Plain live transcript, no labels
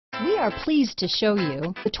We are pleased to show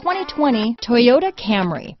you the 2020 Toyota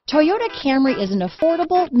Camry. Toyota Camry is an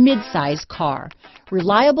affordable mid-size car,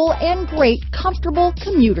 reliable and great comfortable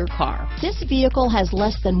commuter car. This vehicle has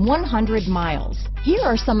less than 100 miles. Here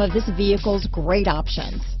are some of this vehicle's great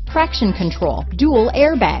options: traction control, dual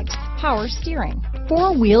airbags, power steering,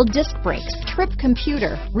 four-wheel disc brakes, trip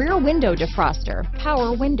computer, rear window defroster,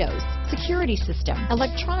 power windows, security system,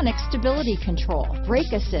 electronic stability control,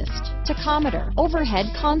 brake assist, tachometer, overhead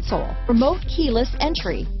console, remote keyless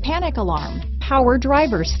entry, panic alarm, power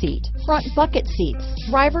driver's seat, front bucket seats,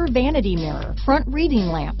 driver vanity mirror, front reading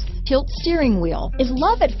lamps, tilt steering wheel. Is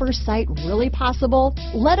love at first sight really possible?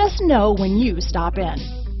 Let us know when you stop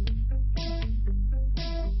in.